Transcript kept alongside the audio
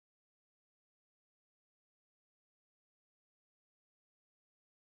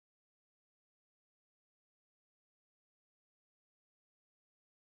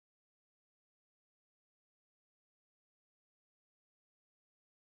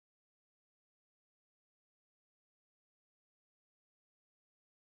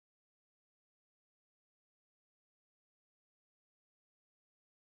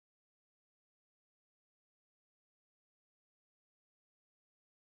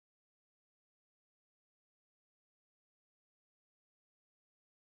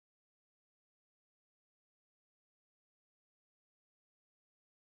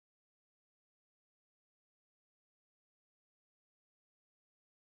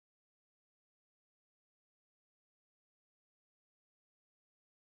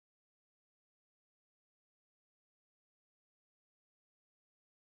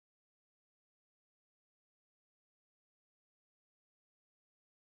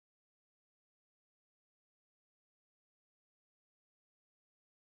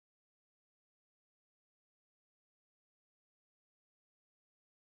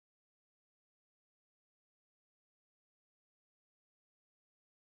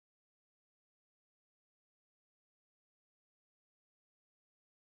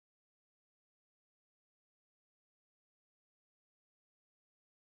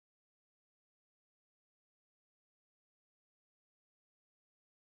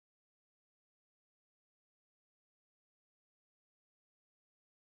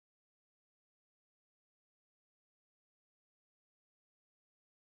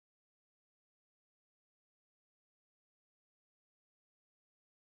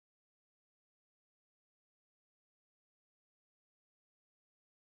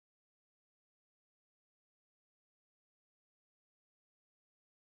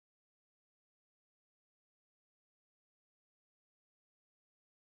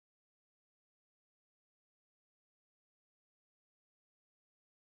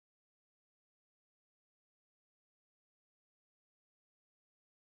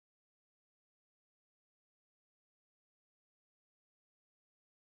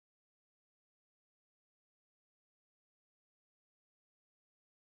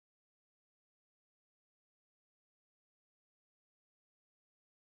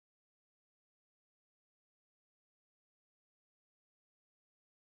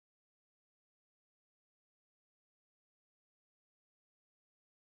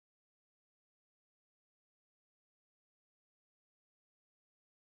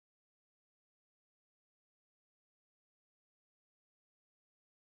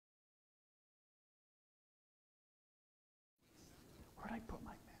Where'd I put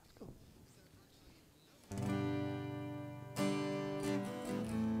my mask? Oh.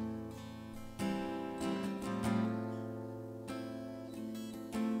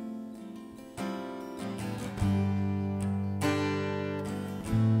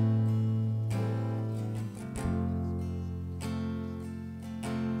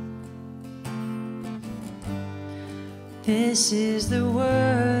 This is the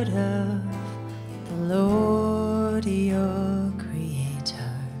word of the Lord your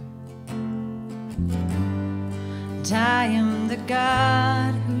Creator. And I am the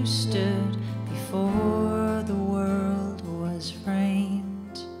God who stood before the world was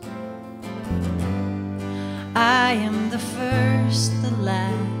framed. I am the first, the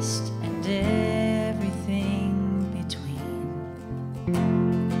last, and everything between.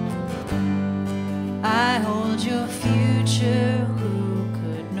 I hold your future, who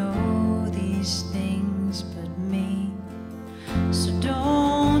could know these things but me? So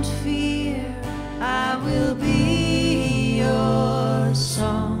don't fear, I will be your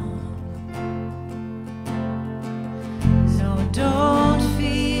song. No, don't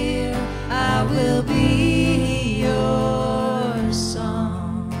fear, I will be your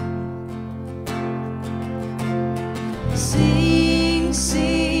song. Sing,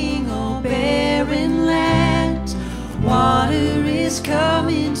 sing, oh barren land, water is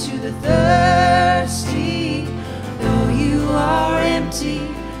coming to the thirsty. Though you are empty,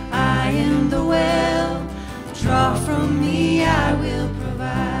 I am the well. Draw from me, I will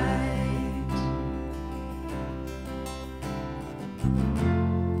provide.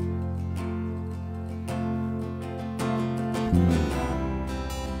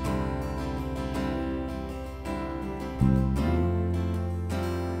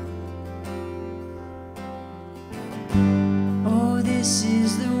 Oh, this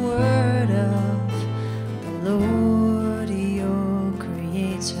is the word of the Lord your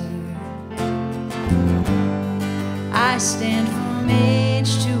Creator. I stand from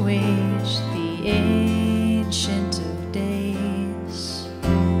age to age, the ancient of days.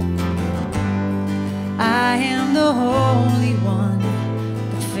 I am the Holy One,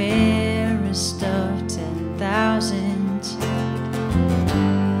 the fairest of 10,000,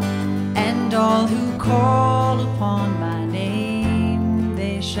 and all who call upon my name,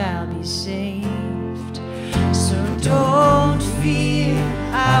 they shall be saved. So don't fear,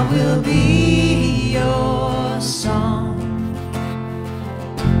 I will be your song.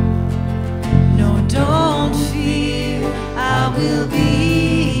 No, don't fear, I will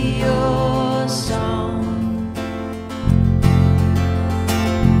be your song.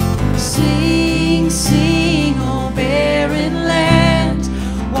 Sing, sing, oh barren land,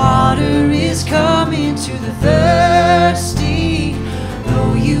 water is coming to the thirsty.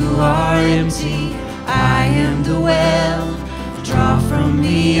 Though you are empty, I am the well. Draw from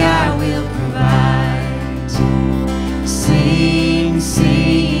me, I will provide. Sing,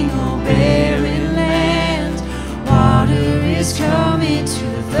 sing, oh barren land, water is coming to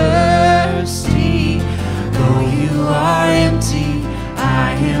the thirsty. Though you are empty,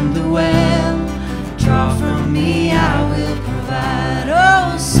 I am the well. Draw from me, I will provide.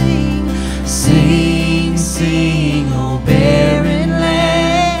 Oh, sing, sing, sing, oh barren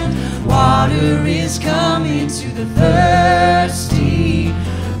land, water is coming to the thirsty.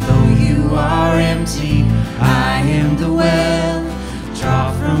 Though you are empty, I am the well.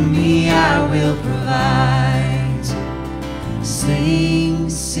 Draw from me, I will provide. Sing,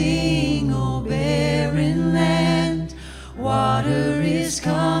 sing, oh barren land, water is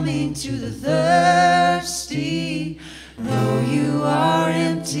coming to the thirsty. Though you are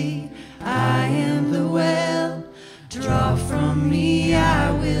empty, I am the well. Draw from me,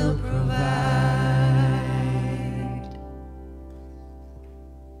 I will provide.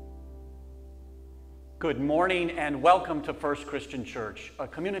 Good morning and welcome to First Christian Church, a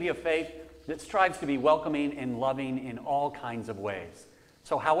community of faith that strives to be welcoming and loving in all kinds of ways.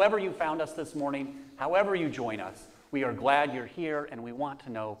 So however you found us this morning, however you join us, we are glad you're here and we want to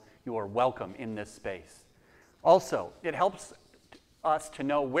know you are welcome in this space. Also, it helps us to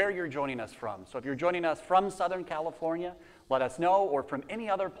know where you're joining us from. So if you're joining us from Southern California, let us know, or from any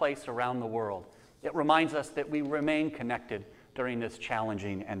other place around the world. It reminds us that we remain connected during this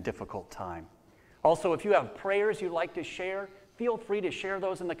challenging and difficult time. Also, if you have prayers you'd like to share, feel free to share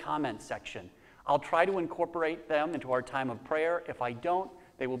those in the comments section. I'll try to incorporate them into our time of prayer. If I don't,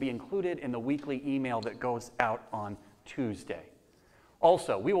 they will be included in the weekly email that goes out on Tuesday.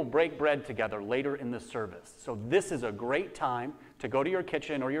 Also, we will break bread together later in the service. So this is a great time to go to your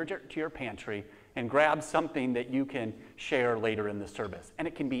kitchen or to your pantry and grab something that you can share later in the service. And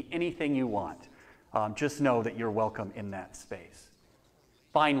it can be anything you want. Just know that you're welcome in that space.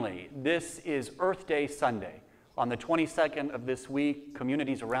 Finally, this is Earth Day Sunday. On the 22nd of this week,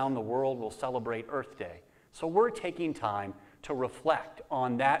 communities around the world will celebrate Earth Day. So we're taking time to reflect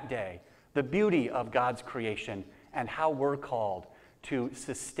on that day, the beauty of God's creation, and how we're called to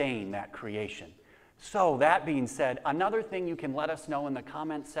sustain that creation. So that being said, another thing you can let us know in the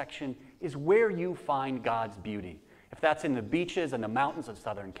comments section is where you find God's beauty. If that's in the beaches and the mountains of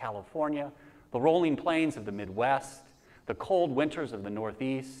Southern California, the rolling plains of the Midwest, the cold winters of the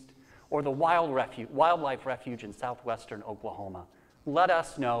Northeast, or the wildlife refuge in southwestern Oklahoma. Let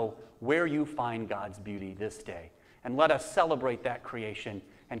us know where you find God's beauty this day, and let us celebrate that creation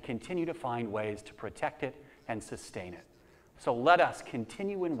and continue to find ways to protect it and sustain it. So let us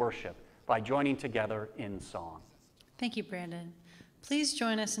continue in worship by joining together in song. Thank you, Brandon. Please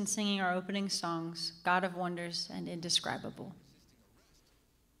join us in singing our opening songs, God of Wonders and Indescribable.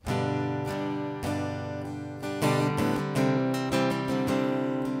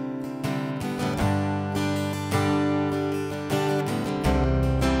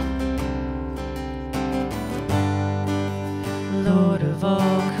 Lord of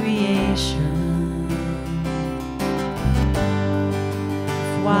all creation,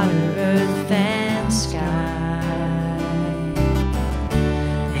 of water, earth, and sky,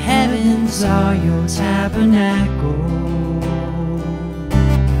 the heavens are your tabernacle.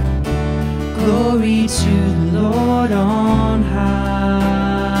 Glory to the Lord on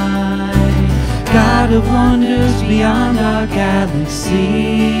high. God of wonders beyond our galaxy,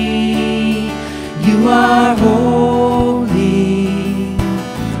 you are holy,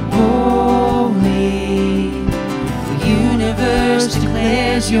 holy. The universe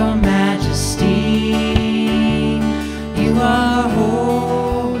declares your majesty. You are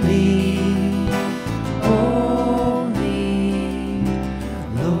holy, holy,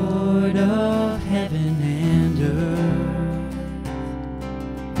 Lord of heaven and earth,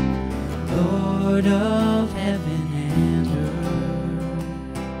 Lord of heaven and earth.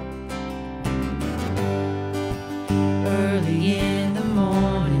 Early in the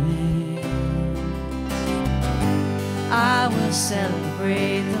morning, I will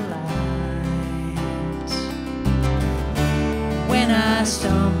celebrate the light. When I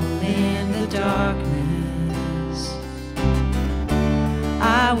stumble in the darkness,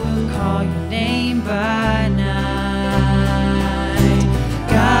 I will call your name by night.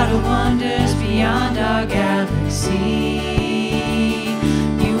 God of wonders beyond our galaxy,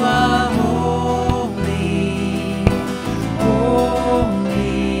 you are holy, holy.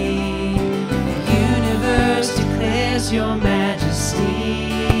 The universe declares your majesty.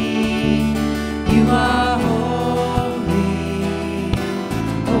 You are holy,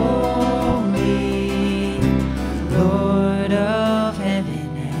 holy, Lord of heaven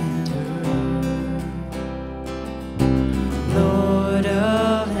and earth, Lord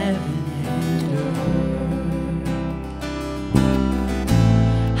of heaven and earth.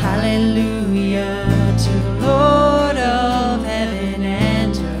 Hallelujah to the Lord of heaven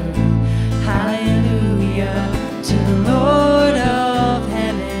and earth. Hallelujah to the Lord of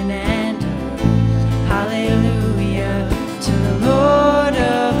heaven and earth. Hallelujah to the Lord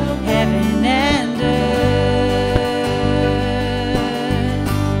of heaven and earth.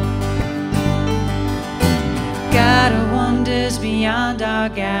 God of wonders beyond our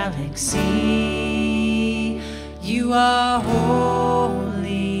galaxy, you are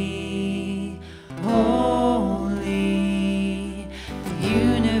holy, holy. The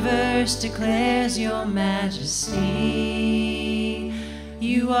universe declares your majesty.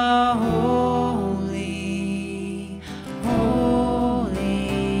 You are holy, holy.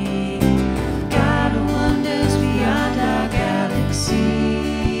 God of wonders beyond our galaxy,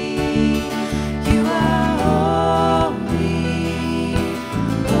 you are holy,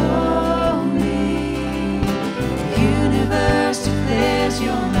 holy. The universe declares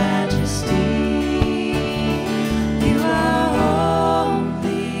your majesty. You are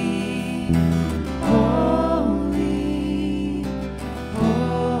holy, holy,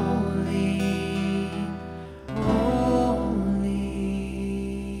 holy, holy.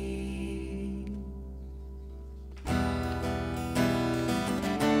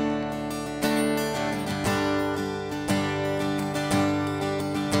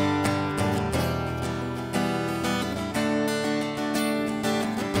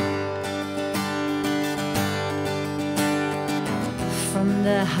 From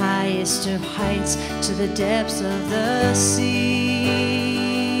the highest of heights to the depths of the sea,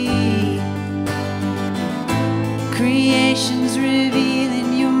 creation's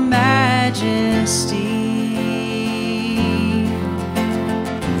revealing your majesty.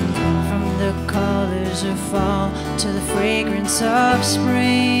 From the colors flowers of fall to the fragrance of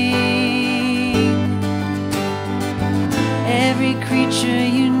spring. Every creature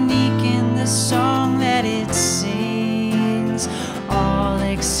unique in the song that it sings, all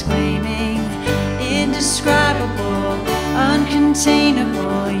exclaiming, indescribable,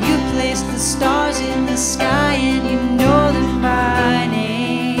 uncontainable. You place the stars in the sky and you know them by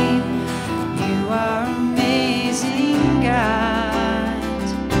name. You are amazing, God.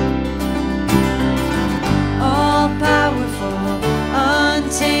 All powerful,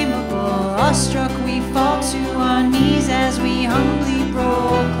 untamable, awestruck we fall to our knees as we humbly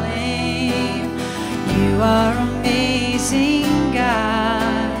proclaim. You are amazing,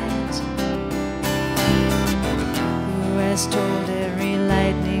 God. Who has told every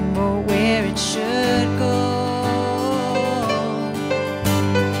lightning bolt where it should go,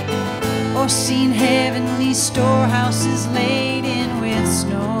 or seen heavenly storehouses laden with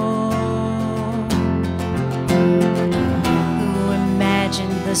snow? Who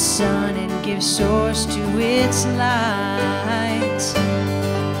imagined the sun and gives source to its light,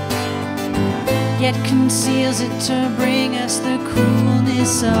 yet conceals it to bring us the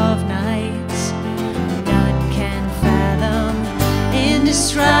coolness of night? None can fathom,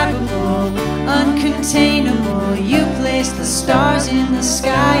 indescribable, uncontainable. You place the stars in the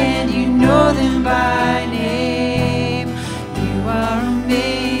sky and you know them by name. You are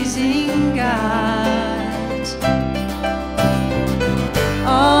amazing, God.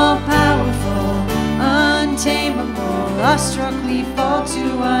 All powerful, untamable, awestruck we fall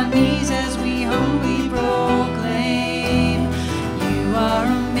to our knees as we humbly proclaim. You are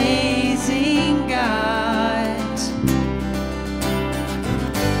amazing, God.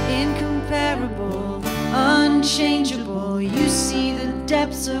 Incomparable, unchangeable, you see the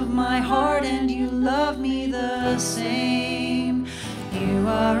depths of my heart and you love me the same. You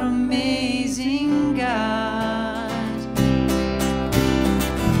are amazing, God.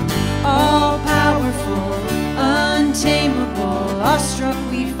 All powerful, untamable, awestruck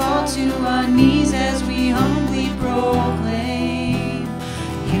we fall to our knees as we humbly proclaim.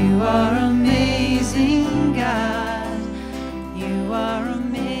 You are amazing, God. You are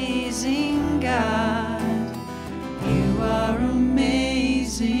amazing, God. You are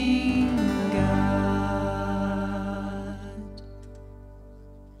amazing, God.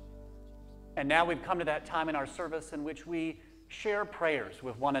 And now we've come to that time in our service in which we share prayers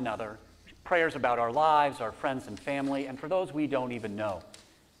with one another, prayers about our lives, our friends and family, and for those we don't even know.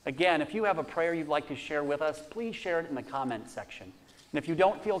 Again, if you have a prayer you'd like to share with us, please share it in the comment section. And if you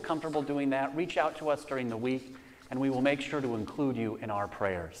don't feel comfortable doing that, reach out to us during the week, and we will make sure to include you in our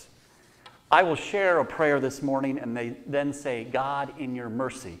prayers. I will share a prayer this morning and then say, God, in your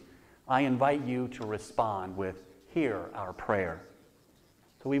mercy, I invite you to respond with, hear our prayer.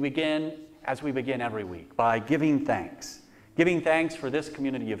 So we begin, as we begin every week, by giving thanks. Giving thanks for this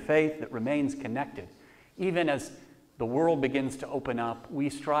community of faith that remains connected. Even as the world begins to open up, we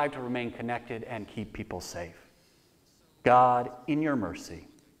strive to remain connected and keep people safe. God, in your mercy.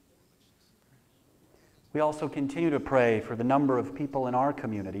 We also continue to pray for the number of people in our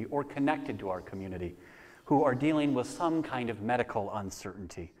community or connected to our community who are dealing with some kind of medical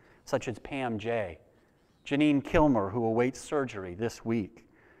uncertainty, such as Pam J., Janine Kilmer, who awaits surgery this week,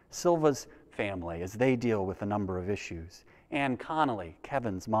 Silva's family as they deal with a number of issues, Ann Connolly,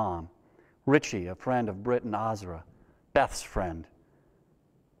 Kevin's mom, Richie, a friend of Britt and Ozra, Beth's friend,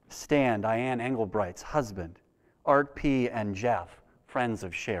 Stan, Diane Engelbright's husband, Art P. and Jeff, friends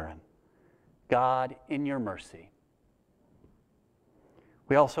of Sharon. God, in your mercy.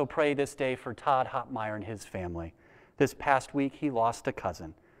 We also pray this day for Todd Hopmeyer and his family. This past week, he lost a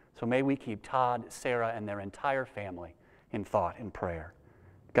cousin. So may we keep Todd, Sarah, and their entire family in thought and prayer.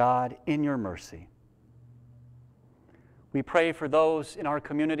 God, in your mercy. We pray for those in our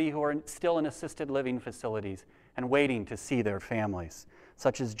community who are still in assisted living facilities and waiting to see their families,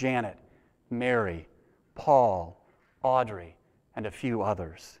 such as Janet, Mary, Paul, Audrey, and a few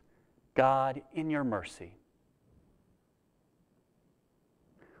others. God, in your mercy.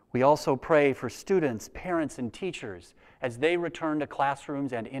 We also pray for students, parents, and teachers as they return to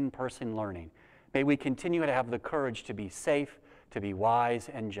classrooms and in-person learning. May we continue to have the courage to be safe, to be wise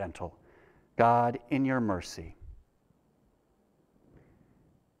and gentle. God, in your mercy.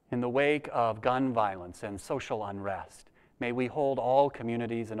 In the wake of gun violence and social unrest, may we hold all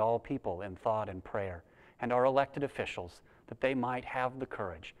communities and all people in thought and prayer, and our elected officials, that they might have the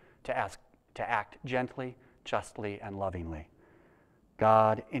courage to act gently, justly, and lovingly.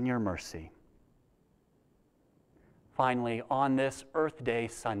 God, in your mercy. Finally, on this Earth Day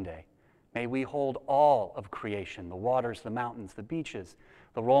Sunday, may we hold all of creation, the waters, the mountains, the beaches,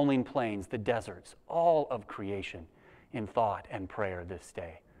 the rolling plains, the deserts, all of creation in thought and prayer this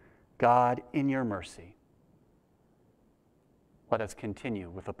day. God, in your mercy, let us continue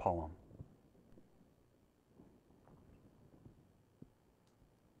with the poem.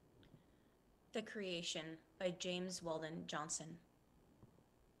 The Creation by James Weldon Johnson.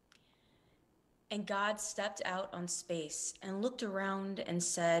 And God stepped out on space and looked around and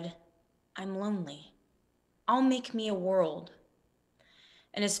said, I'm lonely. I'll make me a world.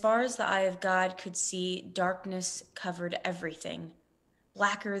 And as far as the eye of God could see, darkness covered everything,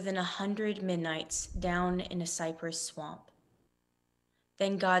 blacker than 100 midnights down in a cypress swamp.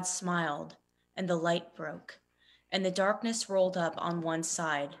 Then God smiled, and the light broke, and the darkness rolled up on one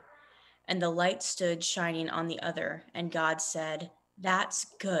side, and the light stood shining on the other, and God said, That's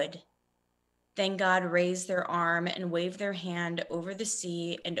good. Then God raised their arm and waved their hand over the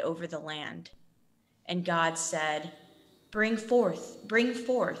sea and over the land. And God said, Bring forth, bring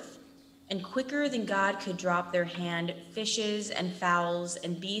forth. And quicker than God could drop their hand, fishes and fowls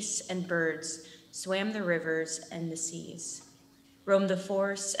and beasts and birds swam the rivers and the seas, roamed the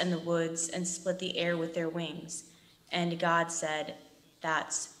forests and the woods, and split the air with their wings. And God said,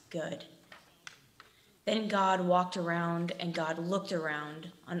 That's good. Then God walked around, and God looked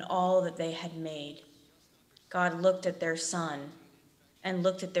around on all that they had made. God looked at their sun, and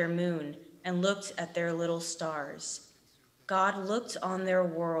looked at their moon, and looked at their little stars. God looked on their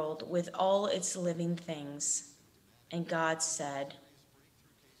world with all its living things, and God said,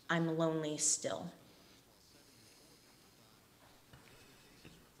 I'm lonely still.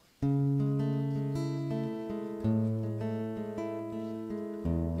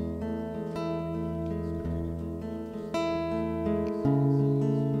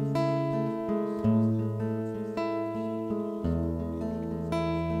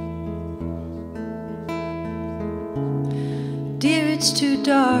 Dear, it's too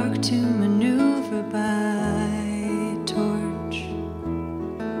dark to maneuver by torch.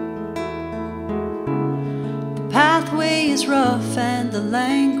 The pathway is rough and the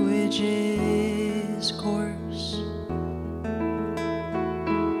language is coarse.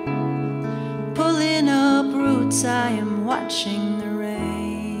 Pulling up roots, I am watching the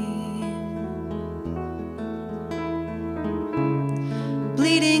rain.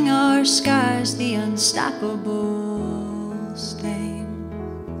 Bleeding our skies, the unstoppable stain.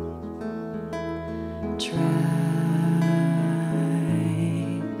 Try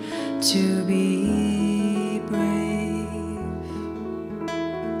to be brave.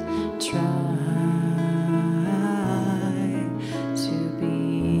 Try to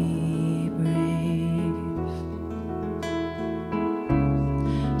be brave.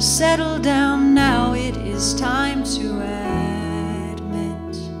 Settle down now, it is time to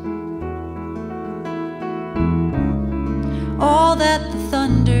admit all that the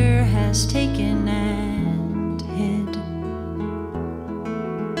thunder has taken and hid.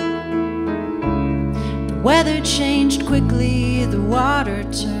 The weather changed quickly, the water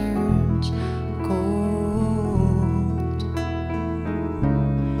turned cold.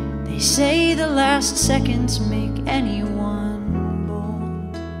 They say the last seconds make anyone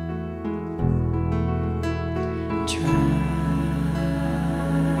bold. Try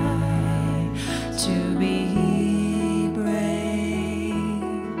to be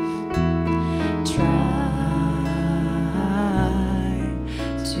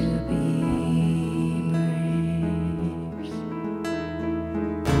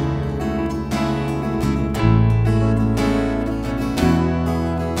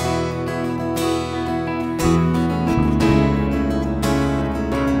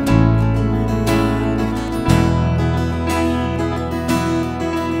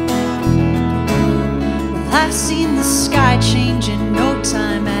I've seen the sky change in no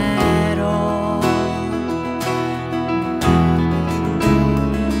time at all.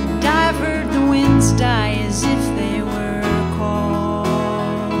 And I've heard the winds die as if they were called.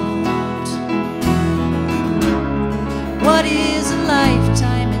 What is a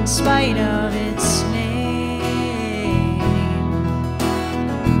lifetime in spite of its name?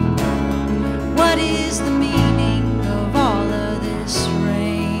 What is the meaning of all of this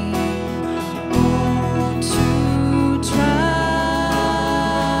rain?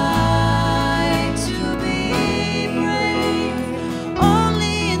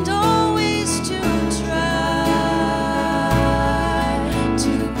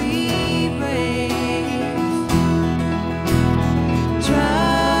 Try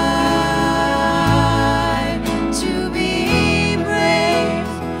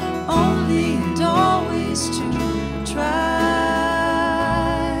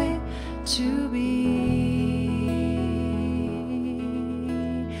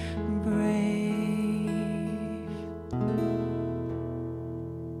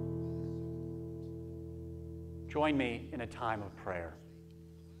Join me in a time of prayer.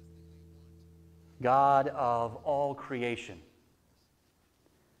 God of all creation,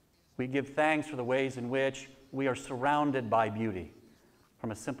 we give thanks for the ways in which we are surrounded by beauty,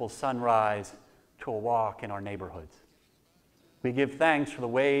 from a simple sunrise to a walk in our neighborhoods. We give thanks for the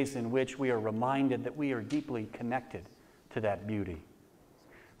ways in which we are reminded that we are deeply connected to that beauty.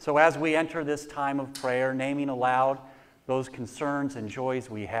 So as we enter this time of prayer, naming aloud those concerns and joys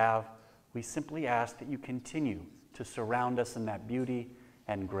we have, we simply ask that you continue to surround us in that beauty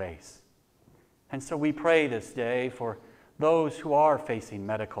and grace. And so we pray this day for those who are facing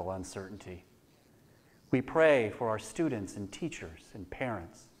medical uncertainty. We pray for our students and teachers and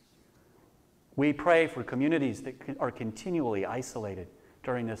parents. We pray for communities that are continually isolated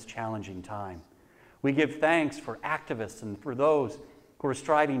during this challenging time. We give thanks for activists and for those who are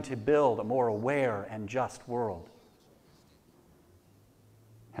striving to build a more aware and just world.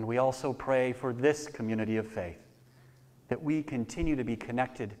 And we also pray for this community of faith, that we continue to be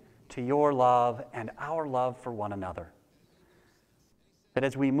connected to your love and our love for one another. That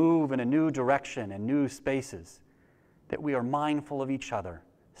as we move in a new direction and new spaces, that we are mindful of each other,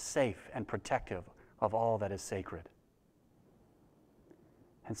 safe and protective of all that is sacred.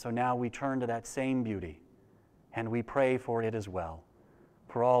 And so now we turn to that same beauty, and we pray for it as well,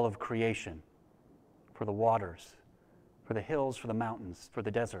 for all of creation, for the waters, for the hills, for the mountains, for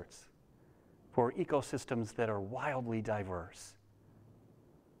the deserts, for ecosystems that are wildly diverse.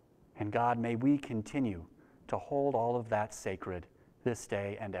 And God, may we continue to hold all of that sacred this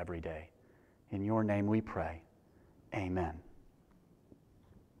day and every day. In your name we pray. Amen.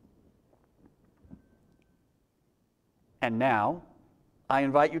 And now, I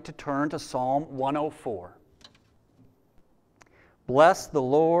invite you to turn to Psalm 104. Bless the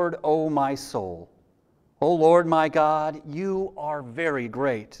Lord, O my soul. O Lord my God, you are very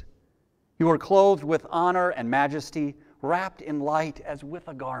great. You are clothed with honor and majesty, wrapped in light as with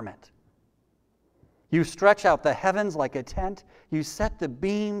a garment. You stretch out the heavens like a tent. You set the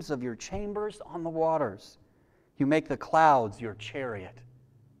beams of your chambers on the waters. You make the clouds your chariot.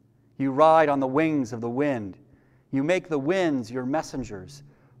 You ride on the wings of the wind. You make the winds your messengers,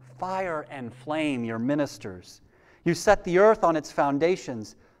 fire and flame your ministers. You set the earth on its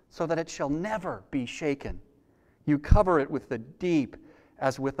foundations so that it shall never be shaken. You cover it with the deep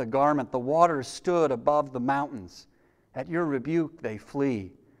as with a garment. The waters stood above the mountains. At your rebuke they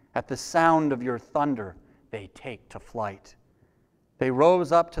flee. At the sound of your thunder they take to flight. They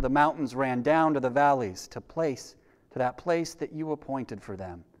rose up to the mountains, ran down to the valleys, to that place that you appointed for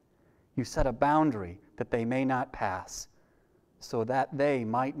them. You set a boundary that they may not pass, so that they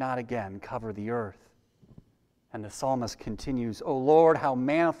might not again cover the earth. And the psalmist continues, O Lord, how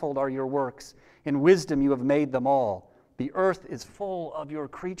manifold are your works. In wisdom you have made them all. The earth is full of your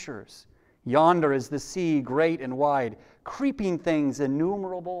creatures. Yonder is the sea, great and wide. Creeping things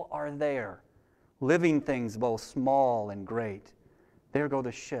innumerable are there. Living things both small and great. There go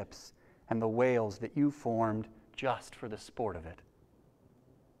the ships and the whales that you formed just for the sport of it.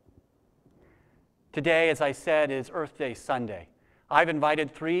 Today, as I said, is Earth Day Sunday. I've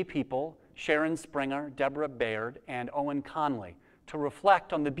invited 3 people, Sharon Springer, Deborah Baird, and Owen Conley, to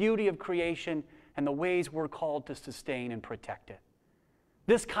reflect on the beauty of creation and the ways we're called to sustain and protect it.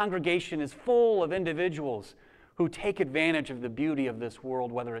 This congregation is full of individuals who take advantage of the beauty of this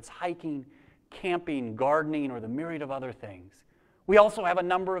world, whether it's hiking, camping, gardening, or the myriad of other things. We also have a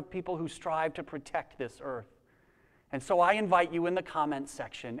number of people who strive to protect this earth. And so I invite you in the comments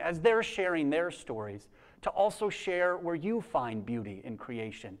section, as they're sharing their stories, to also share where you find beauty in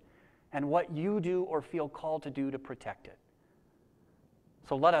creation and what you do or feel called to do to protect it.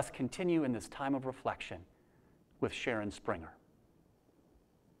 So let us continue in this time of reflection with Sharon Springer.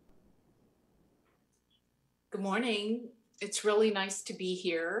 Good morning. It's really nice to be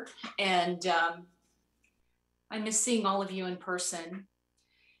here, and I miss seeing all of you in person.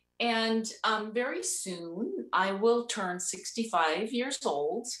 And very soon I will turn 65 years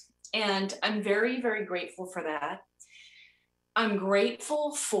old, and I'm very, very grateful for that. I'm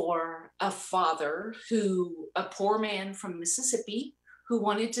grateful for a father a poor man from Mississippi, who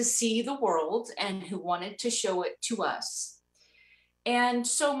wanted to see the world and who wanted to show it to us. And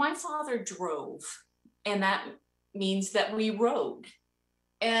so my father drove, and that means that we rode.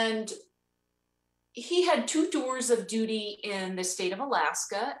 And he had 2 tours of duty in the state of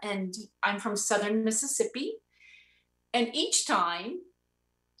Alaska, and I'm from southern Mississippi. And each time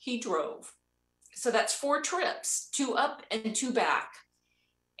he drove. So that's 4 trips, 2 up and 2 back.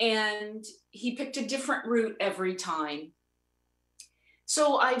 And he picked a different route every time.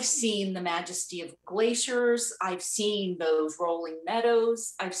 So I've seen the majesty of glaciers. I've seen those rolling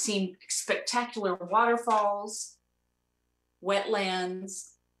meadows. I've seen spectacular waterfalls,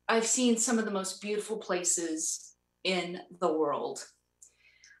 wetlands. I've seen some of the most beautiful places in the world.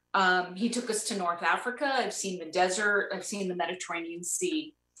 He took us to North Africa. I've seen the desert. I've seen the Mediterranean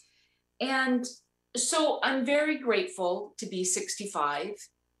Sea. And so I'm very grateful to be 65.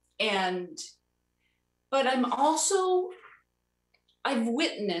 But I've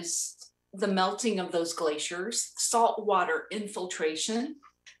witnessed the melting of those glaciers, saltwater infiltration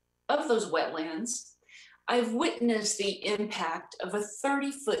of those wetlands. I've witnessed the impact of a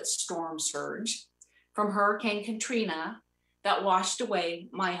 30-foot storm surge from Hurricane Katrina that washed away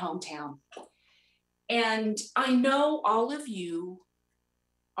my hometown. And I know all of you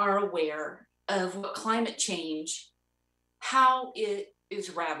are aware of what climate change, how it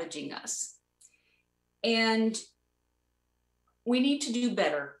is ravaging us. And we need to do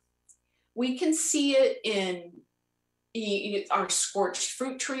better. We can see it in our scorched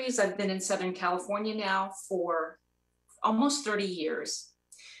fruit trees. I've been in Southern California now for almost 30 years.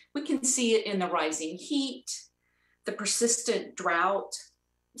 We can see it in the rising heat, the persistent drought,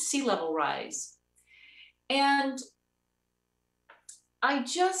 sea level rise. And I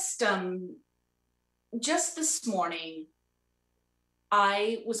just this morning,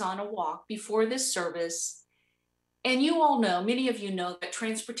 I was on a walk before this service. And you all know, many of you know, that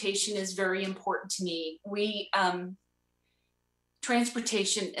transportation is very important to me.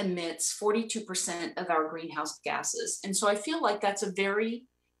 Transportation emits 42% of our greenhouse gases. And so I feel like that's a very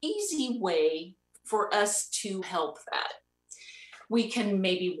easy way for us to help that. We can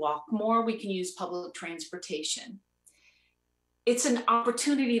maybe walk more, we can use public transportation. It's an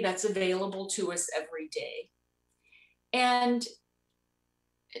opportunity that's available to us every day. And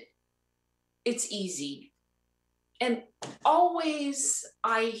it's easy. And always,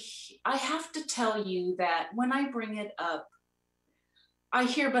 I have to tell you that when I bring it up, I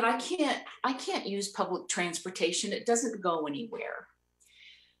hear, but I can't use public transportation. It doesn't go anywhere.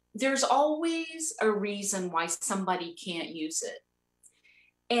 There's always a reason why somebody can't use it.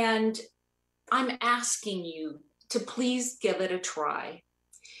 And I'm asking you to please give it a try.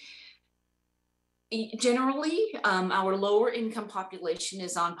 Generally, our lower income population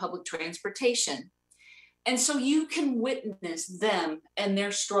is on public transportation. And so you can witness them and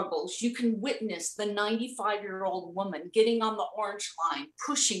their struggles. You can witness the 95-year-old woman getting on the orange line,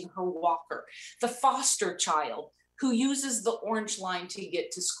 pushing her walker, the foster child who uses the orange line to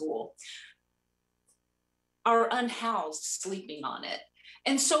get to school, our unhoused sleeping on it.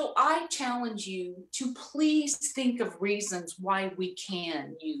 And so I challenge you to please think of reasons why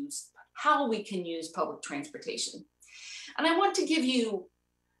how we can use public transportation. And I want to give you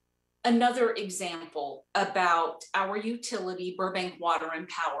another example about our utility, Burbank Water and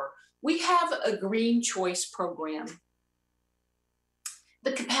Power. We have a Green Choice program.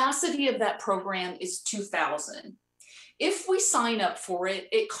 The capacity of that program is 2,000. If we sign up for it,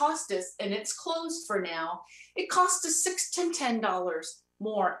 it costs us, and it's closed for now, it costs us $6 to $10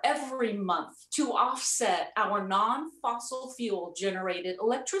 more every month to offset our non-fossil fuel generated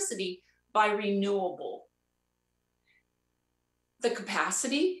electricity by renewable. The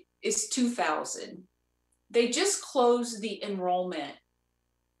capacity is 2,000. They just closed the enrollment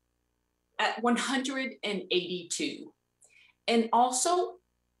at 182. And also,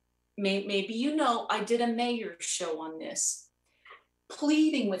 maybe you know, I did a mayor's show on this,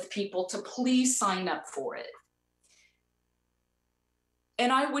 pleading with people to please sign up for it.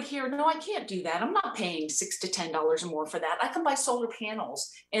 And I would hear, no, I can't do that. I'm not paying $6 to $10 more for that. I can buy solar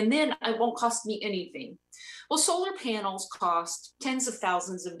panels and then it won't cost me anything. Well, solar panels cost tens of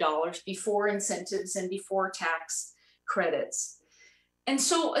thousands of dollars before incentives and before tax credits. And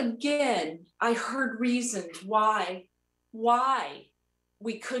so again, I heard reasons why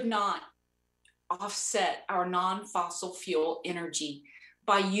we could not offset our non-fossil fuel energy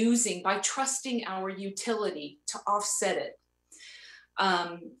by trusting our utility to offset it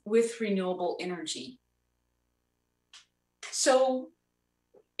with renewable energy. So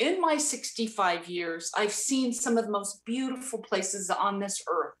in my 65 years, I've seen some of the most beautiful places on this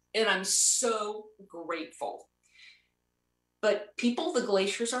earth, and I'm so grateful. But people, the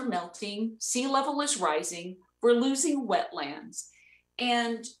glaciers are melting, sea level is rising, we're losing wetlands,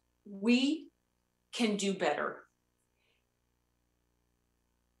 and we can do better.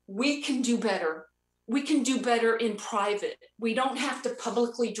 We can do better. We can do better in private. We don't have to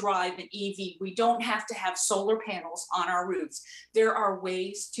publicly drive an EV. We don't have to have solar panels on our roofs. There are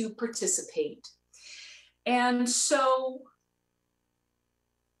ways to participate. And so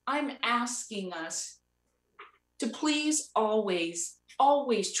I'm asking us to please always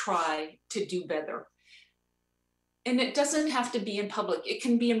always try to do better. And it doesn't have to be in public. It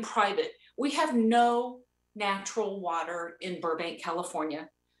can be in private. We have no natural water in Burbank, California.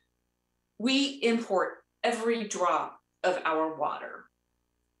 We import every drop of our water.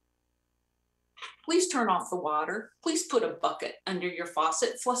 Please turn off the water. Please put a bucket under your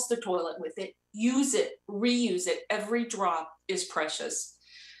faucet, flush the toilet with it, use it, reuse it. Every drop is precious.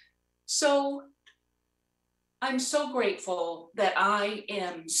 So I'm so grateful that I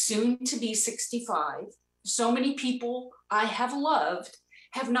am soon to be 65. So many people I have loved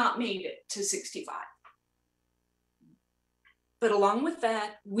have not made it to 65. But along with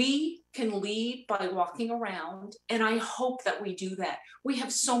that, we can lead by walking around, and I hope that we do that. We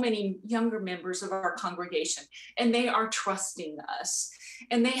have so many younger members of our congregation, and they are trusting us,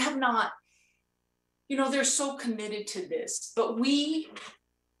 and they have not, they're so committed to this, but we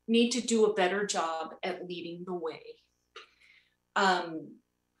need to do a better job at leading the way.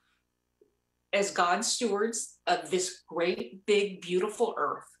 As God's stewards of this great, big, beautiful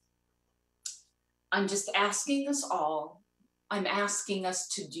earth, I'm just asking us all, I'm asking us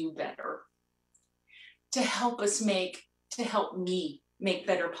to do better, to help me make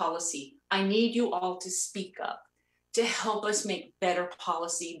better policy. I need you all to speak up, to help us make better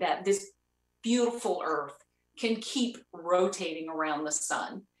policy that this beautiful earth can keep rotating around the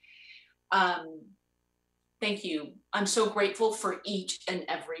sun. Thank you. I'm so grateful for each and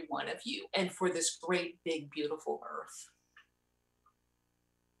every one of you and for this great, big, beautiful earth.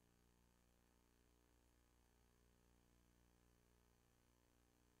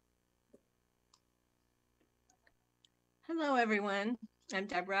 Hello, everyone. I'm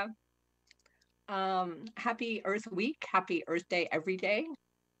Deborah. Happy Earth Week. Happy Earth Day every day.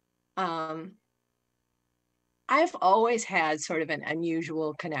 I've always had sort of an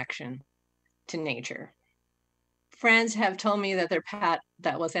unusual connection to nature. Friends have told me that their pet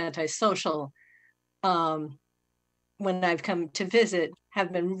that was antisocial when I've come to visit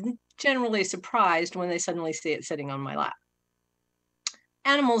have been generally surprised when they suddenly see it sitting on my lap.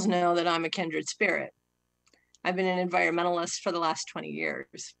 Animals know that I'm a kindred spirit. I've been an environmentalist for the last 20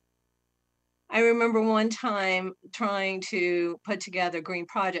 years. I remember one time trying to put together green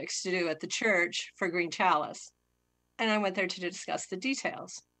projects to do at the church for Green Chalice, and I went there to discuss the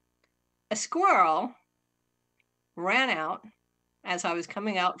details. A squirrel ran out as I was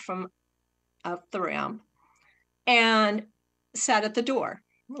coming out from up the ramp and sat at the door,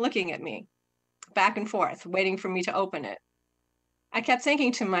 looking at me, back and forth, waiting for me to open it. I kept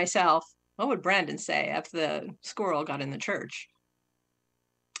thinking to myself, what would Brandon say if the squirrel got in the church?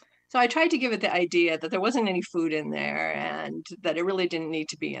 So I tried to give it the idea that there wasn't any food in there and that it really didn't need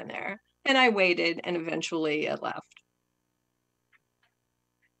to be in there. And I waited, and eventually it left.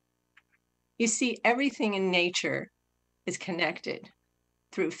 You see, everything in nature is connected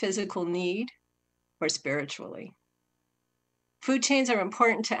through physical need or spiritually. Food chains are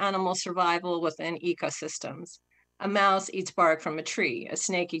important to animal survival within ecosystems. A mouse eats bark from a tree, a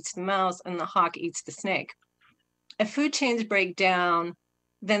snake eats the mouse, and the hawk eats the snake. If food chains break down,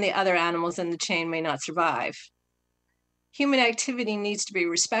 then the other animals in the chain may not survive. Human activity needs to be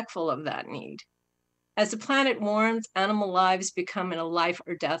respectful of that need. As the planet warms, animal lives become in a life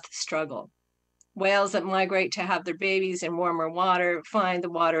or death struggle. Whales that migrate to have their babies in warmer water find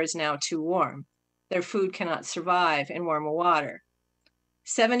the water is now too warm. Their food cannot survive in warmer water.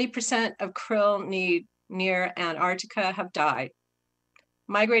 70% of krill near Antarctica have died.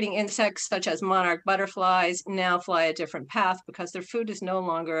 Migrating insects such as monarch butterflies now fly a different path because their food is no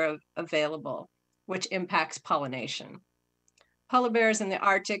longer available, which impacts pollination. Polar bears in the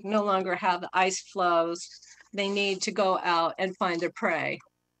Arctic no longer have the ice flows they need to go out and find their prey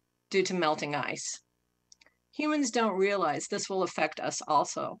due to melting ice. Humans don't realize this will affect us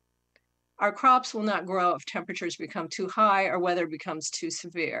also. Our crops will not grow if temperatures become too high or weather becomes too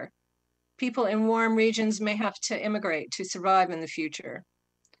severe. People in warm regions may have to immigrate to survive in the future.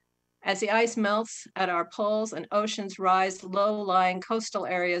 As the ice melts at our poles and oceans rise, low-lying coastal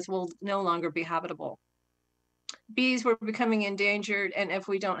areas will no longer be habitable. Bees were becoming endangered, and if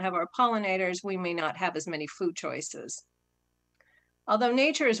we don't have our pollinators, we may not have as many food choices. Although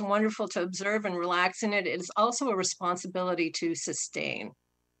nature is wonderful to observe and relax in it, it is also a responsibility to sustain.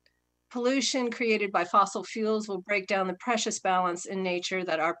 Pollution created by fossil fuels will break down the precious balance in nature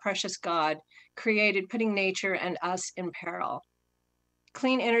that our precious God created, putting nature and us in peril.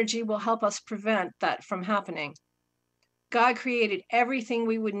 Clean energy will help us prevent that from happening. God created everything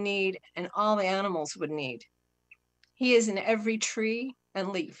we would need and all the animals would need. He is in every tree and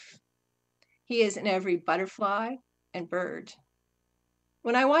leaf. He is in every butterfly and bird.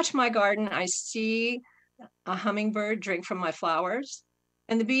 When I watch my garden, I see a hummingbird drink from my flowers.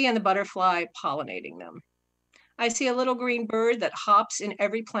 and the bee and the butterfly pollinating them. I see a little green bird that hops in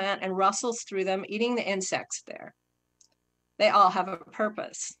every plant and rustles through them, eating the insects there. They all have a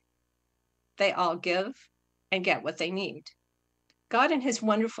purpose. They all give and get what they need. God in his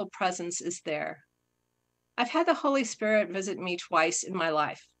wonderful presence is there. I've had the Holy Spirit visit me twice in my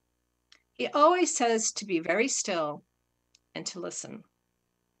life. He always says to be very still and to listen.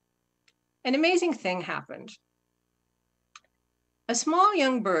 An amazing thing happened. A small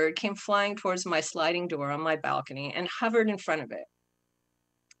young bird came flying towards my sliding door on my balcony and hovered in front of it.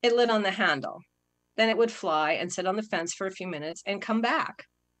 It lit on the handle. Then it would fly and sit on the fence for a few minutes and come back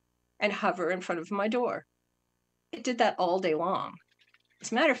and hover in front of my door. It did that all day long.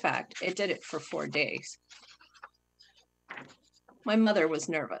 As a matter of fact, it did it for 4 days. My mother was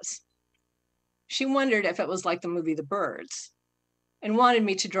nervous. She wondered if it was like the movie The Birds and wanted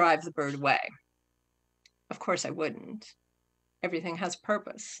me to drive the bird away. Of course I wouldn't. Everything has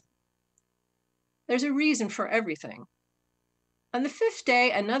purpose. There's a reason for everything. On the 5th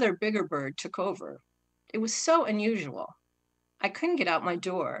day, another bigger bird took over. It was so unusual. I couldn't get out my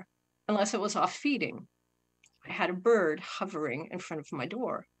door unless it was off feeding. I had a bird hovering in front of my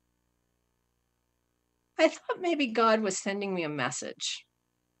door. I thought maybe God was sending me a message.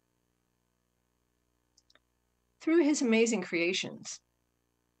 Through his amazing creations.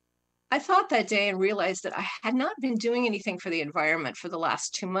 I thought that day and realized that I had not been doing anything for the environment for the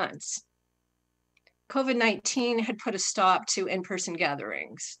last 2 months. COVID-19 had put a stop to in-person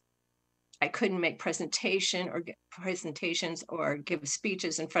gatherings. I couldn't make presentations or give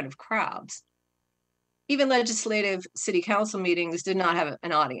speeches in front of crowds. Even legislative city council meetings did not have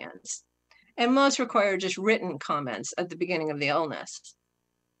an audience, and most required just written comments at the beginning of the illness.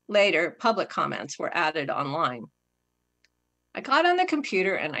 Later, public comments were added online. I got on the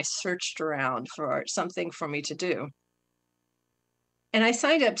computer and I searched around for something for me to do. And I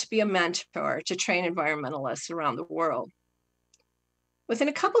signed up to be a mentor to train environmentalists around the world. Within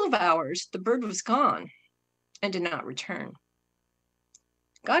a couple of hours, the bird was gone and did not return.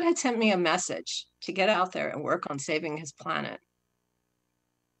 God had sent me a message to get out there and work on saving his planet.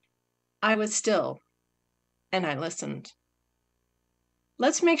 I was still and I listened.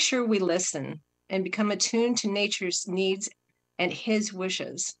 Let's make sure we listen and become attuned to nature's needs and his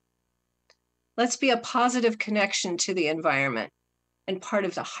wishes. Let's be a positive connection to the environment and part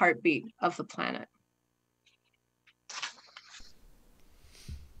of the heartbeat of the planet.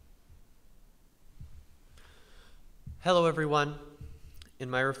 Hello, everyone. In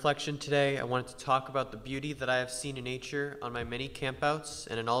my reflection today, I wanted to talk about the beauty that I have seen in nature on my many campouts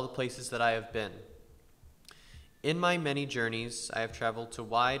and in all the places that I have been. In my many journeys, I have traveled to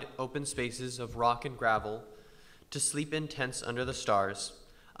wide, open spaces of rock and gravel to sleep in tents under the stars.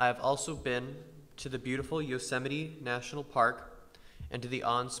 I have also been to the beautiful Yosemite National Park and to the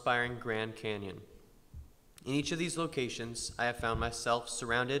awe-inspiring Grand Canyon. In each of these locations, I have found myself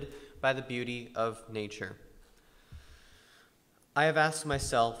surrounded by the beauty of nature. I have asked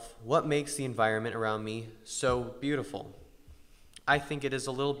myself, what makes the environment around me so beautiful? I think it is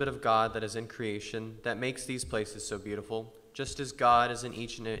a little bit of God that is in creation that makes these places so beautiful, just as God is in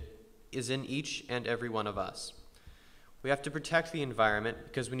each and every one of us. We have to protect the environment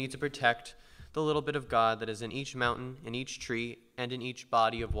because we need to protect the little bit of God that is in each mountain, in each tree, and in each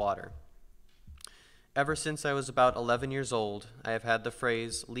body of water. Ever since I was about 11 years old, I have had the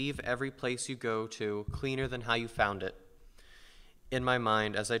phrase, "Leave every place you go to cleaner than how you found it," in my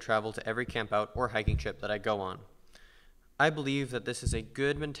mind as I travel to every campout or hiking trip that I go on. I believe that this is a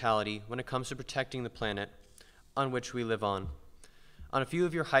good mentality when it comes to protecting the planet on which we live on. On a few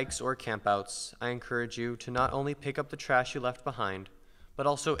of your hikes or campouts, I encourage you to not only pick up the trash you left behind, but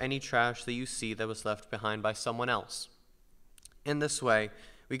also any trash that you see that was left behind by someone else. In this way,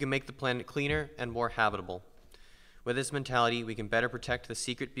 we can make the planet cleaner and more habitable. With this mentality, we can better protect the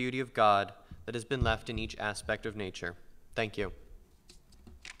secret beauty of God that has been left in each aspect of nature. Thank you.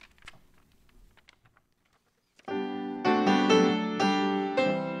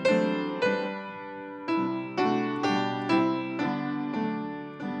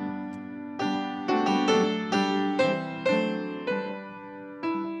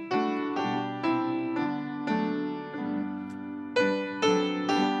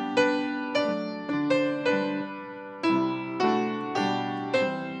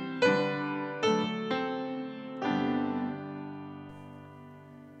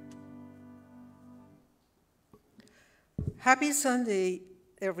 Happy Sunday,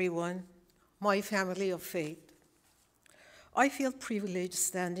 everyone, my family of faith. I feel privileged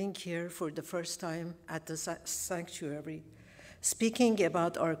standing here for the first time at the sanctuary, speaking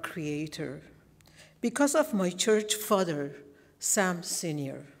about our Creator. Because of my church father, Sam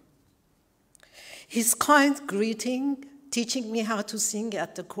Sr. His kind greeting, teaching me how to sing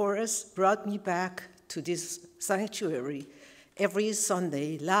at the chorus, brought me back to this sanctuary every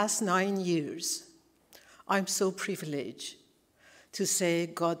Sunday, last 9 years. I'm so privileged to say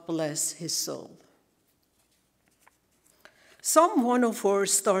God bless his soul. Psalm 104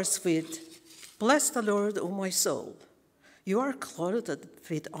 starts with, "Bless the Lord, O my soul. You are clothed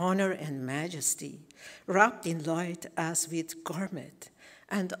with honor and majesty, wrapped in light as with garment,"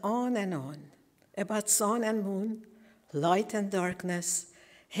 and on, about sun and moon, light and darkness,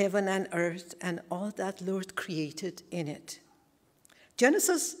 heaven and earth, and all that Lord created in it.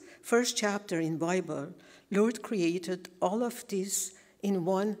 Genesis, first chapter in Bible, Lord created all of this in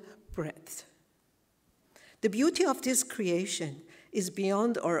one breath. The beauty of this creation is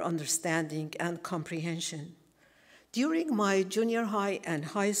beyond our understanding and comprehension. During my junior high and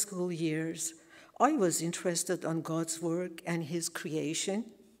high school years, I was interested in God's work and his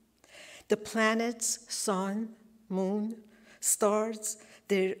creation. The planets, sun, moon, stars,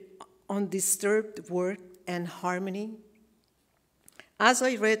 their undisturbed work and harmony. As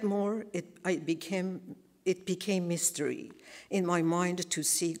I read more, it became mystery in my mind to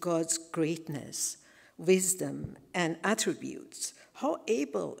see God's greatness, wisdom, and attributes, how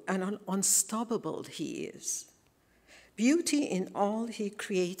able and unstoppable he is. Beauty in all he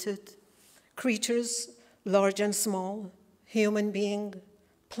created, creatures large and small, human beings,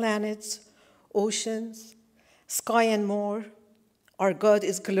 planets, oceans, sky and more. Our God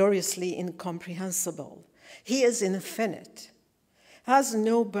is gloriously incomprehensible. He is infinite, has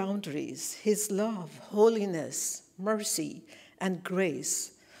no boundaries. His love, holiness, mercy, and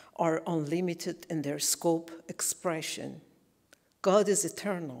grace are unlimited in their scope, expression. God is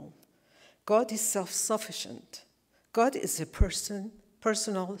eternal. God is self-sufficient. God is a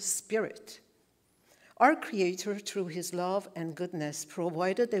personal spirit. Our Creator, through his love and goodness,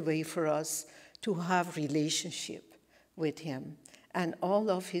 provided a way for us to have relationship with him and all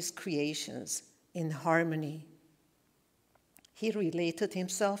of his creations in harmony. He related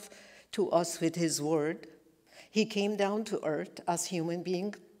himself to us with his word. He came down to earth as human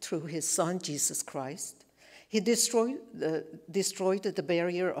being through his son, Jesus Christ. He destroyed the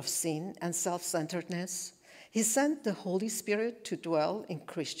barrier of sin and self-centeredness. He sent the Holy Spirit to dwell in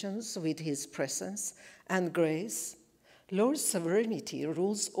Christians with his presence and grace. Lord's sovereignty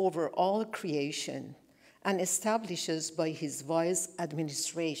rules over all creation and establishes by his wise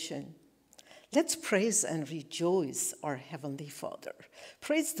administration. Let's praise and rejoice our Heavenly Father.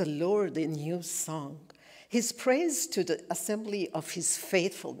 Praise the Lord in new song. His praise to the assembly of his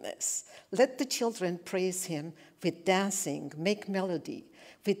faithfulness. Let the children praise him with dancing, make melody,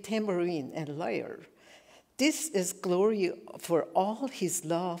 with tambourine and lyre. This is glory for all his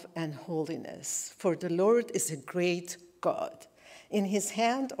love and holiness. For the Lord is a great God. In his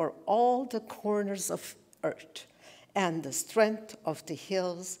hand are all the corners of earth, and the strength of the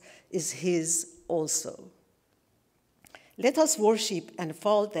hills is his also. Let us worship and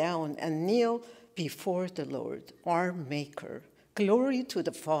fall down and kneel before the Lord, our Maker. Glory to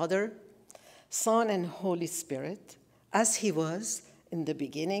the Father, Son, and Holy Spirit, as he was in the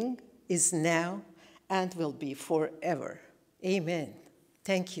beginning, is now, and will be forever. Amen.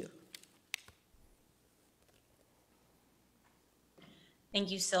 Thank you.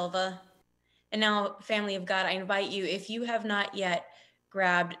 Thank you, Silva. And now, family of God, I invite you, if you have not yet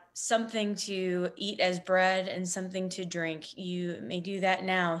grabbed something to eat as bread and something to drink, you may do that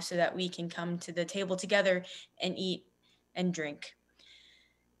now so that we can come to the table together and eat and drink.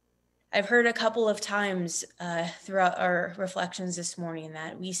 I've heard a couple of times throughout our reflections this morning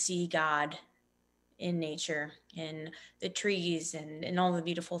that we see God in nature, in the trees, and in all the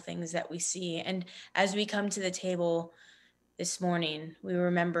beautiful things that we see. And as we come to the table this morning, we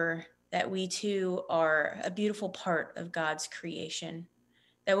remember that we too are a beautiful part of God's creation.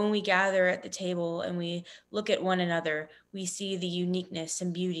 That when we gather at the table and we look at one another, we see the uniqueness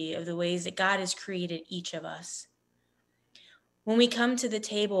and beauty of the ways that God has created each of us. When we come to the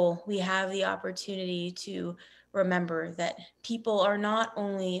table, we have the opportunity to remember that people are not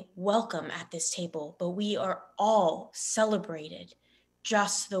only welcome at this table, but we are all celebrated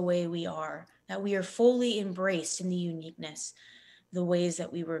just the way we are, that we are fully embraced in the uniqueness, the ways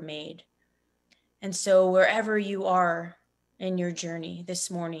that we were made. And so wherever you are in your journey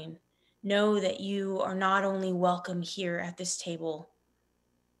this morning, know that you are not only welcome here at this table,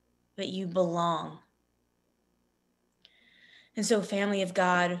 but you belong. And so, family of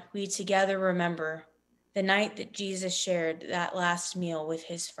God, we together remember the night that Jesus shared that last meal with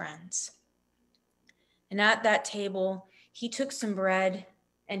his friends. And at that table, he took some bread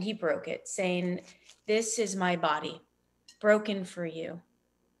and he broke it, saying, "This is my body, broken for you.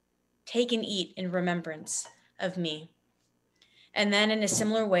 Take and eat in remembrance of me." And then in a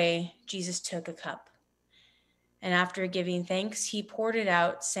similar way, Jesus took a cup. And after giving thanks, he poured it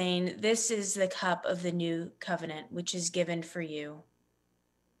out, saying, "This is the cup of the new covenant, which is given for you.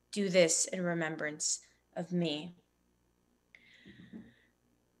 Do this in remembrance of me."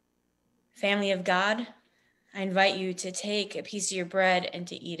 Family of God, I invite you to take a piece of your bread and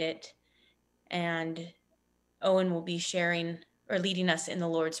to eat it. And Owen will be sharing or leading us in the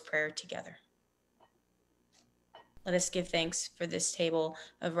Lord's Prayer together. Let us give thanks for this table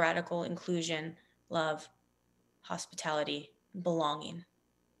of radical inclusion, love, hospitality, and belonging.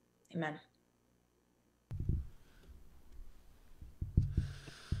 Amen.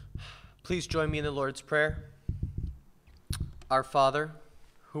 Please join me in the Lord's Prayer. Our Father,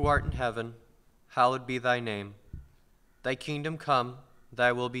 who art in heaven, hallowed be thy name. Thy kingdom come,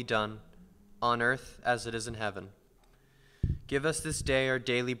 thy will be done, on earth as it is in heaven. Give us this day our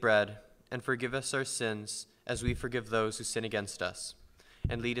daily bread, and forgive us our sins, as we forgive those who sin against us.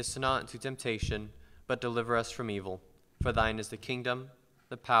 And lead us not into temptation, but deliver us from evil. For thine is the kingdom,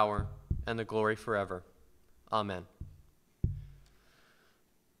 the power, and the glory forever. Amen.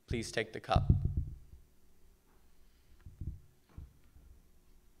 Please take the cup.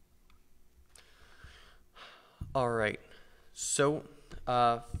 All right. So,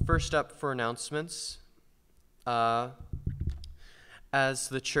 first up for announcements. As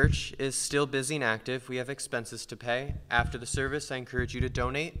the church is still busy and active, we have expenses to pay. After the service, I encourage you to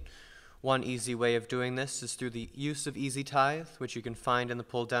donate. One easy way of doing this is through the use of Easy Tithe, which you can find in the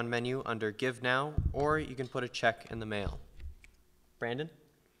pull-down menu under Give Now, or you can put a check in the mail. Brandon?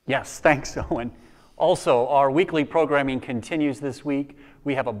 Yes, thanks, Owen. Also, our weekly programming continues this week.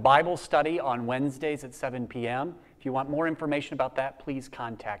 We have a Bible study on Wednesdays at 7 p.m. If you want more information about that, please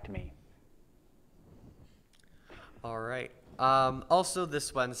contact me. All right. Also,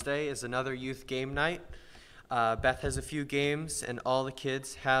 this Wednesday is another youth game night. Beth has a few games, and all the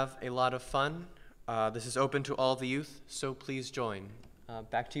kids have a lot of fun. This is open to all the youth, so please join.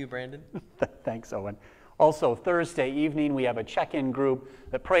 Back to you, Brandon. Thanks, Owen. Also, Thursday evening, we have a check-in group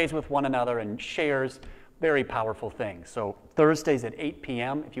that prays with one another and shares very powerful things. So Thursdays at 8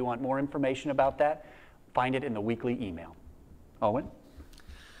 p.m., if you want more information about that, find it in the weekly email. Owen?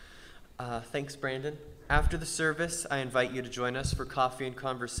 Thanks, Brandon. After the service, I invite you to join us for coffee and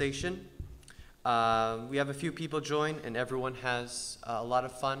conversation. We have a few people join, and everyone has a lot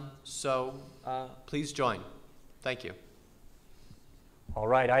of fun, so please join. Thank you. All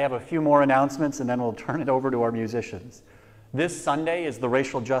right, I have a few more announcements, and then we'll turn it over to our musicians. This Sunday is the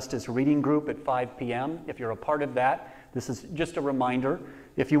Racial Justice Reading Group at 5 p.m. If you're a part of that, this is just a reminder.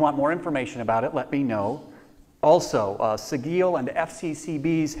 If you want more information about it, let me know. Also, Seguil and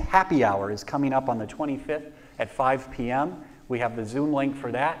FCCB's Happy Hour is coming up on the 25th at 5 p.m. We have the Zoom link for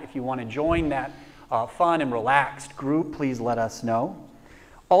that. If you want to join that fun and relaxed group, please let us know.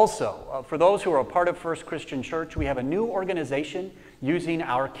 Also, for those who are a part of First Christian Church, we have a new organization using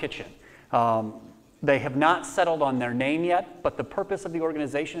our kitchen. They have not settled on their name yet, but the purpose of the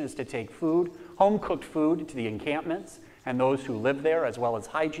organization is to take food, home-cooked food, to the encampments and those who live there, as well as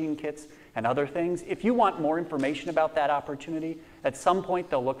hygiene kits and other things. If you want more information about that opportunity, at some point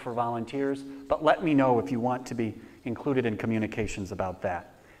they'll look for volunteers, but let me know if you want to be included in communications about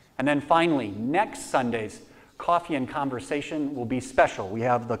that. And then finally, next Sunday's Coffee and Conversation will be special. We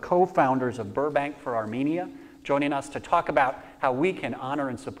have the co-founders of Burbank for Armenia joining us to talk about how we can honor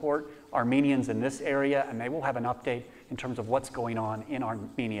and support Armenians in this area, and they will have an update in terms of what's going on in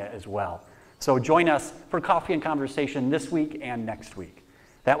Armenia as well. So join us for Coffee and Conversation this week and next week.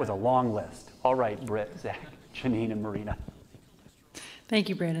 That was a long list. All right, Britt, Zach, Janine, and Marina. Thank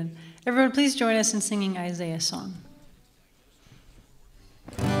you, Brandon. Everyone, please join us in singing Isaiah's song.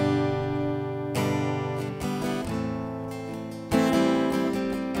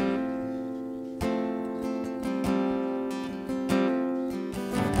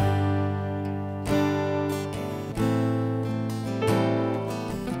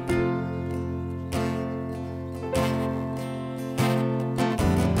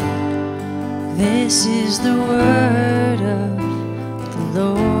 This is the word of the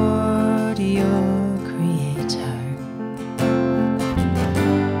Lord your Creator.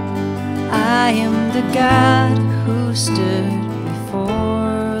 I am the God who stood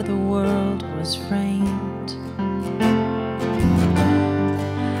before the world was framed.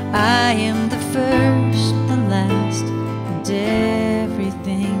 I am the first, the last, and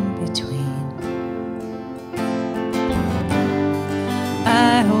everything between.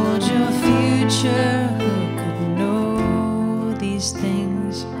 I hold your future, who could know these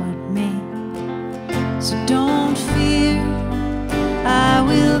things but me? So don't fear,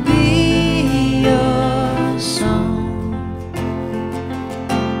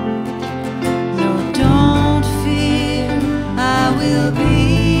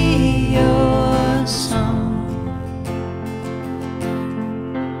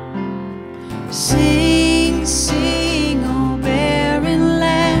 Sing, sing, O barren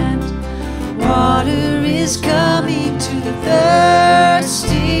land. Water is coming to the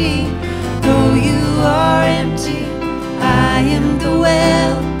thirsty. Though you are empty, I am the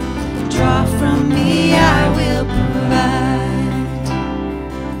well. Draw from me, I will provide.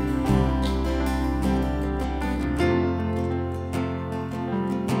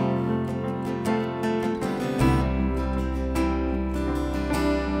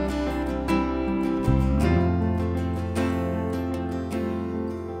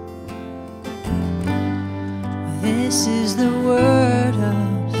 This is the word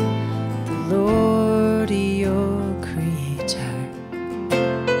of the Lord your Creator.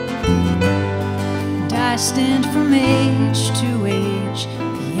 And I stand from age to age,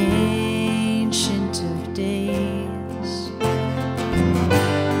 the Ancient of Days.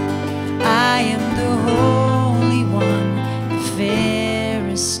 I am the Holy One, the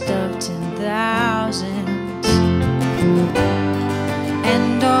fairest of 10,000.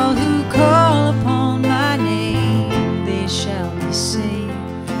 And all who call upon my name, they shall be saved.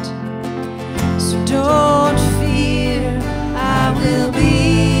 So don't fear, I will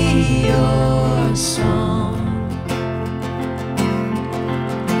be your song.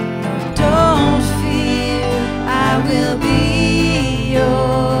 No, don't fear, I will be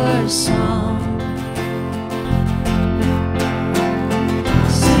your song.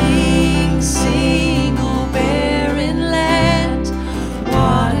 Sing, sing, O barren land.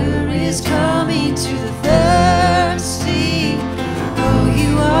 Water is coming to the thirsty. Though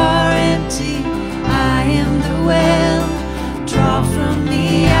you are empty, I am the well. Draw from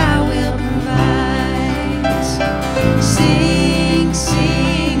me, I will provide. Sing,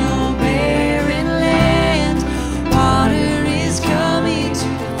 sing, O barren land. Water is coming to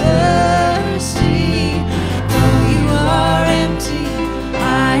the thirsty. Though you are empty,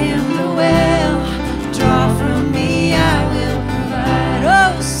 I am the well. Draw from me, I will provide.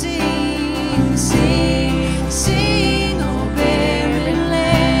 Oh, sing, sing, sing, O barren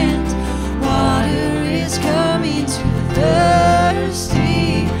land. Water is coming to the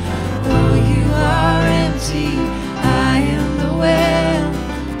thirsty. Though you are empty, I am the well.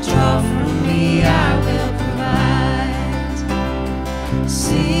 Draw from me, I will provide.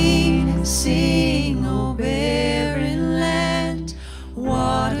 Sing, sing, O barren land.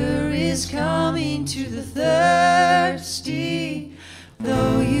 Water is coming to the thirsty.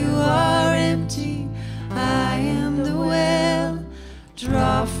 Though you are empty, I am the well.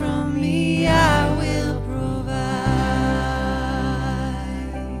 Draw from me, I will provide.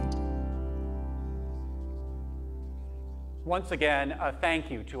 Once again, a thank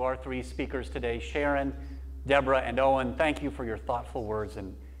you to our three speakers today, Sharon, Deborah, and Owen. Thank you for your thoughtful words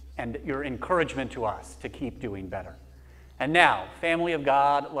and your encouragement to us to keep doing better. And now, family of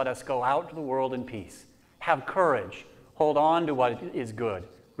God, let us go out to the world in peace. Have courage. Hold on to what is good.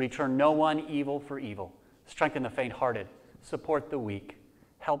 Return no one evil for evil. Strengthen the faint-hearted. Support the weak.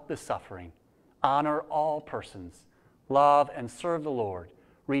 Help the suffering. Honor all persons. Love and serve the Lord,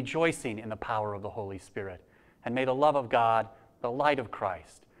 rejoicing in the power of the Holy Spirit. And may the love of God, the light of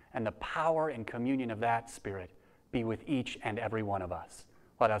Christ, and the power and communion of that Spirit be with each and every one of us.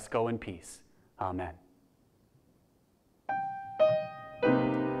 Let us go in peace. Amen.